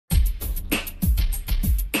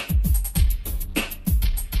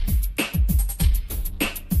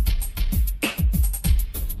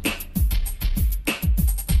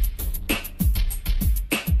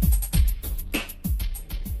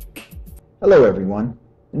Hello everyone.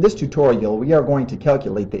 In this tutorial we are going to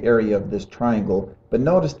calculate the area of this triangle, but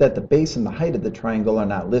notice that the base and the height of the triangle are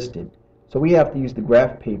not listed. So we have to use the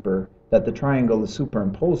graph paper that the triangle is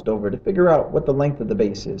superimposed over to figure out what the length of the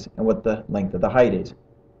base is and what the length of the height is.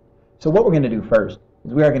 So what we're going to do first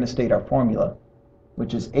is we are going to state our formula,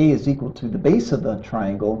 which is A is equal to the base of the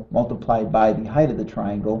triangle multiplied by the height of the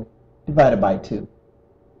triangle divided by 2.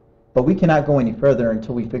 But we cannot go any further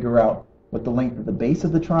until we figure out what the length of the base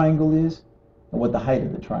of the triangle is and what the height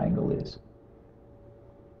of the triangle is.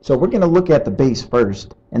 So we're going to look at the base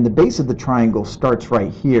first, and the base of the triangle starts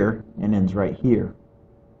right here and ends right here.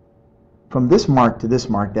 From this mark to this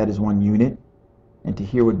mark, that is 1 unit, and to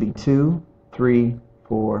here would be 2, 3,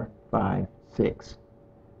 4, 5, 6.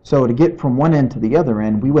 So to get from one end to the other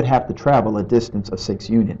end, we would have to travel a distance of 6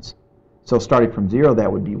 units. So starting from 0,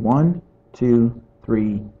 that would be 1, 2,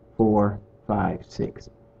 3, 4, 5, 6.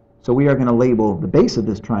 So we are going to label the base of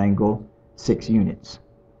this triangle 6 units.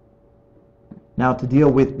 Now to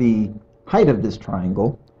deal with the height of this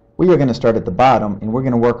triangle, we are going to start at the bottom and we're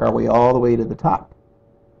going to work our way all the way to the top.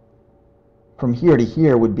 From here to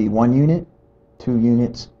here would be 1 unit, 2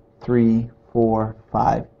 units, 3, 4,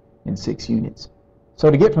 5, and 6 units. So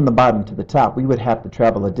to get from the bottom to the top, we would have to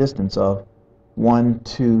travel a distance of 1,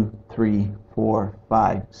 2, 3, 4,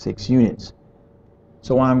 5, 6 units.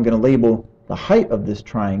 So I'm going to label the height of this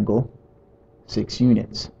triangle 6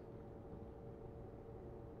 units.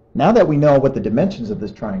 Now that we know what the dimensions of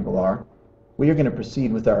this triangle are, we are going to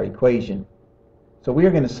proceed with our equation. So we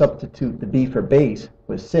are going to substitute the b for base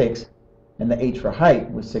with 6 and the h for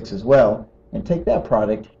height with 6 as well, and take that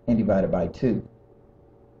product and divide it by 2.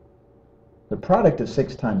 The product of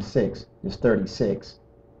 6 times 6 is 36,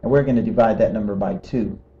 and we're going to divide that number by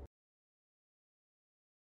 2.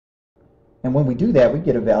 And when we do that, we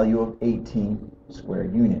get a value of 18 square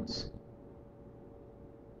units.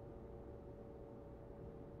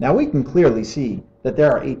 Now we can clearly see that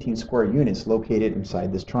there are 18 square units located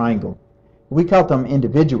inside this triangle. If we count them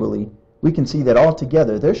individually, we can see that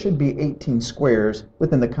altogether there should be 18 squares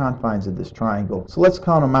within the confines of this triangle. So let's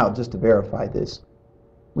count them out just to verify this.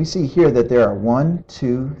 We see here that there are 1,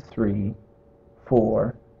 2, 3,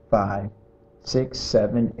 4, 5, 6,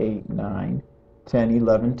 7, 8, 9, 10,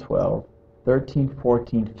 11, 12, 13,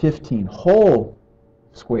 14, 15 whole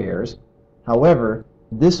squares. However,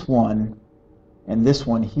 this one and this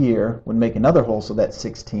one here would make another whole, so that's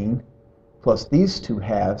 16, plus these two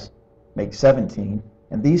halves make 17,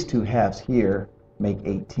 and these two halves here make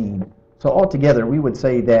 18. So altogether, we would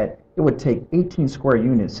say that it would take 18 square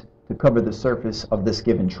units to cover the surface of this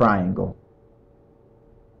given triangle.